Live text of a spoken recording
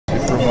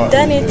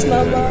done it,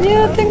 Mama.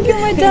 Yeah, thank you,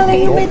 my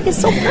darling. You made me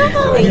so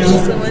proud. Thank you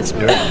so much,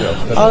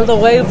 Mama. All the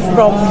way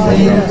from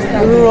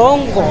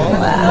Rongo,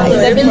 in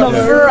the middle of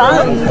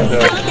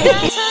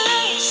France.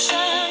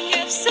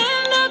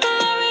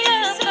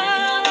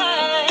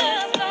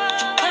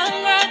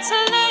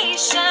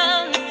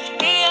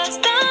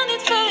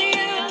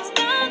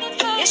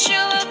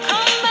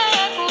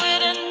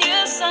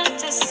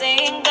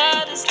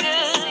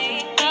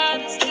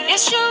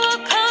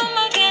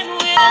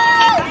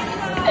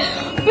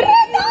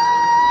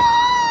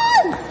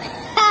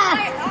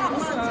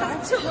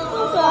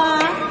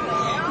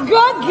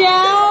 Good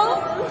girl.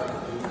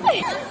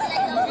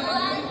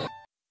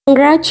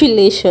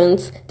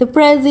 Congratulations! The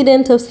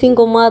president of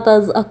single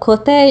mothers,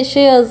 Akothee'S,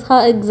 shares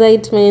her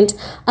excitement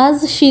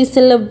as she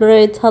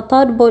celebrates her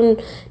third-born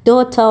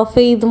daughter,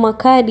 Fancy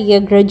Makadia,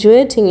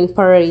 graduating in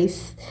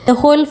Paris. The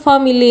whole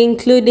family,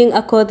 including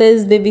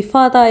Akothee'S baby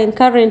father and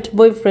current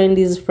boyfriend,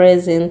 is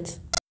present.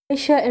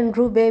 Aisha and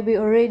Ru baby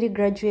already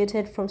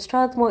graduated from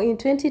Strathmore in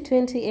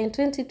 2020 and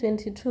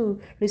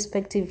 2022,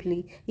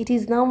 respectively. It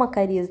is now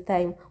Makadia's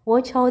time.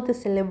 Watch how the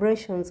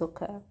celebrations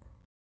occur.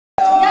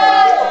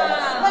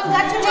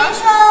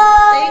 Congratulations!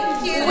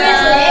 Thank you.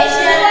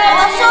 Congratulations!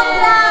 I'm so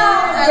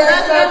proud.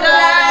 I'm so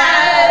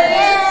glad.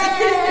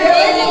 We're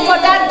waiting for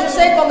Dad to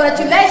say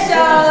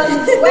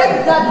congratulations. Where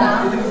is that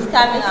now? It's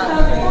coming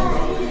out.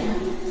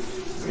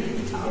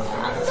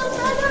 I'm so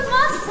proud of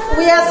myself.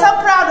 We are so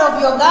proud of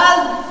your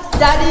girl,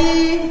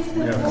 Daddy.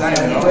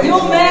 You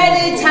made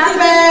it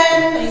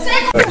happen.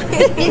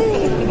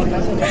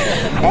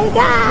 Hey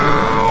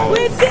guys!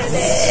 We did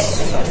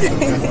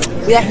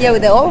it! We are here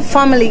with the whole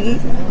family.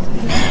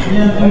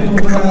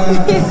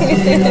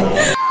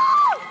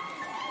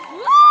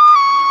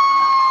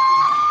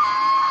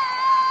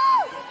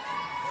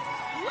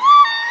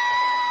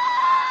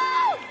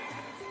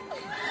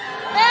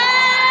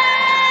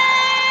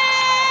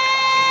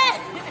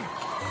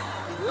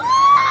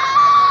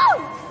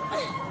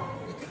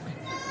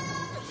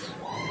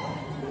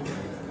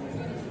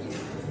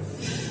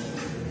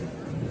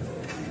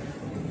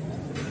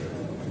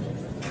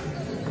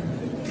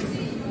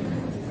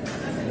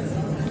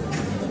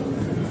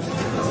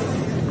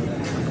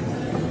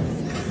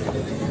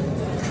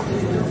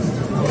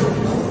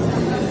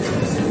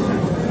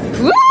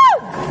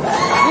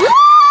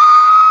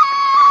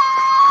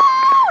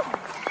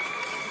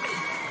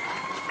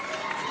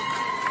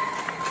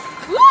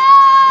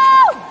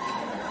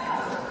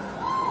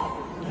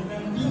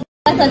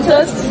 A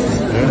toast.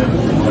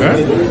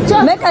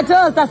 Yeah. Make a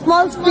toast, a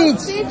small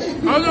speech.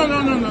 Oh, no.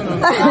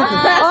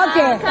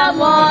 Okay.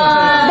 Come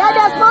on. That's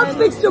a small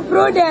speech to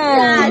Prudence.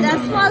 Yeah,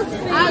 that's small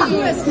speech. I'll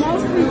do a small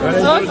speech.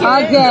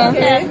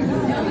 Okay.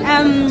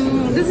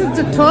 This is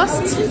the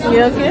toast.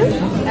 You okay?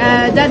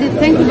 Daddy,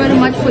 thank you very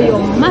much for your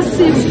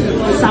massive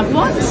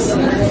support.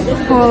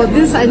 For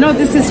this, I know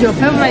this is your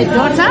favorite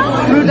daughter,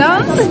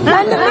 Prudence.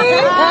 And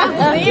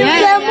me?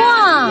 Yes.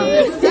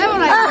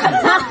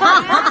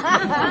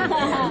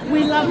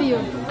 We love you.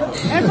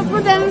 And for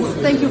Prudence,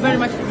 thank you very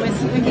much for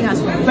making us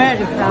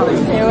very proud.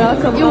 You're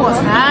welcome. It was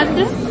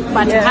hard,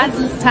 but hard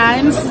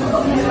times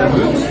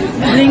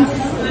brings.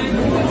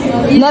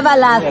 Never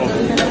last.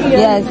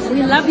 Yes.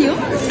 We love you.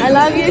 I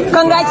love you.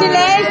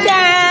 Congratulations!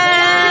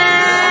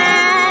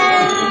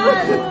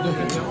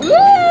 Woo!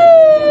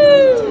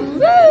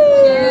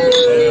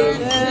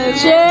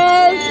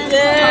 Cheers!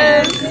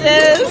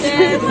 Cheers!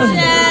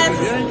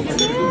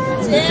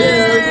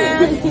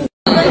 Cheers!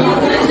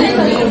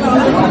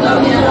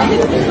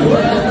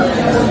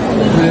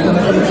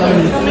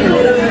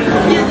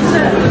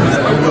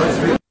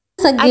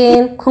 Once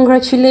again,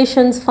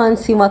 congratulations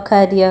Fancy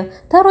Makadia.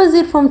 That was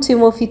it from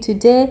Timothy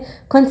today.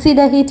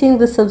 Consider hitting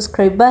the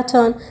subscribe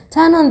button,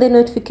 turn on the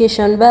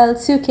notification bell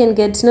so you can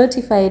get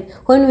notified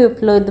when we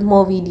upload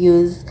more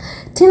videos.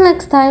 Till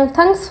next time,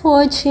 thanks for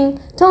watching.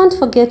 Don't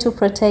forget to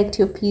protect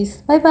your peace.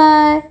 Bye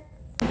bye.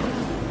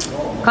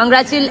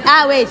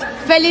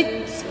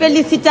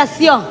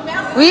 Félicitations.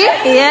 Oui?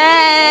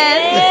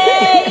 Yes.